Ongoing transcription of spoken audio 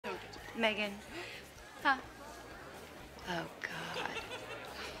Megan. Huh? Oh, God.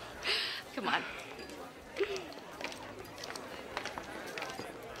 Come on.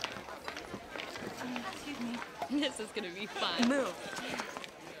 Excuse me. This is gonna be fun. Move.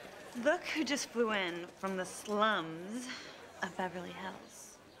 Look who just flew in from the slums of Beverly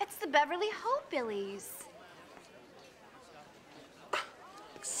Hills. It's the Beverly Hillbillies.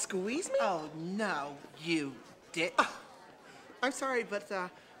 Squeeze me? Oh, no, you dick. I'm sorry, but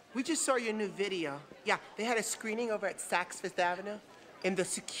we just saw your new video. Yeah, they had a screening over at Saks Fifth Avenue in the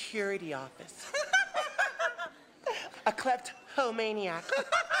security office. A kleptomaniac.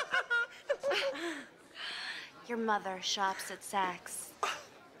 Your mother shops at Saks.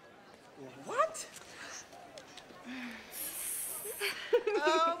 What?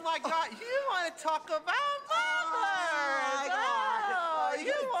 Oh my God! You want to talk about mothers? Oh,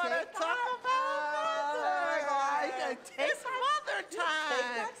 you want to talk about mothers? It's mother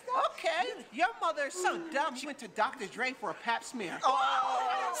time. Okay, your mother's so dumb. She went to Dr. Dre for a pap smear.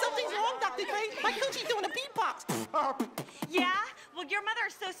 Oh, something's wrong, Dr. Dre. My coochie's doing a beatbox. Yeah? Well, your mother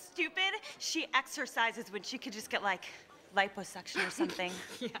is so stupid, she exercises when she could just get, like, liposuction or something.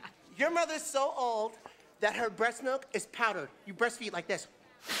 Yeah. Your mother's so old that her breast milk is powdered. You breastfeed like this.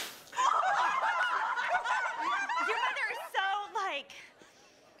 Your mother is so, like,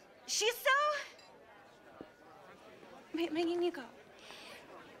 she's so... Megan, you go.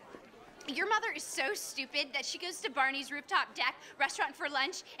 Your mother is so stupid that she goes to Barney's Rooftop Deck restaurant for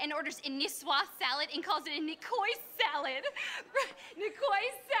lunch and orders a niçoise salad and calls it a Nicoy salad.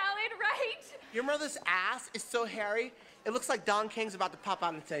 Nicoy salad, right? Your mother's ass is so hairy, it looks like Don King's about to pop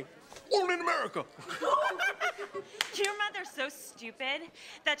out and say, "Only in America." Your mother's so stupid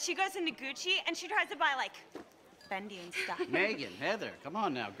that she goes into Gucci and she tries to buy, like, Fendi and stuff. Megan, Heather, come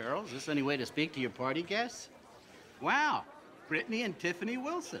on now, girls. Is this any way to speak to your party guests? Wow, Brittany and Tiffany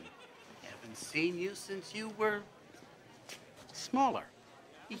Wilson. Haven't seen you since you were smaller.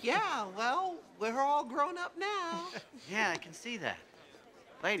 Yeah, well, we're all grown up now. Yeah, I can see that.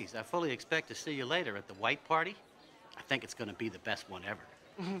 Ladies, I fully expect to see you later at the white party. I think it's going to be the best one ever.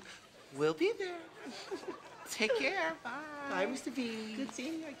 We'll be there. Take care. Bye. Bye, Mr. B. Good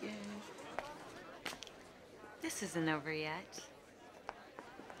seeing you again. This isn't over yet.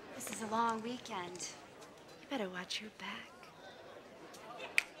 This is a long weekend. You better watch your back.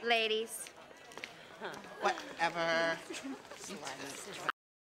 Ladies. Whatever.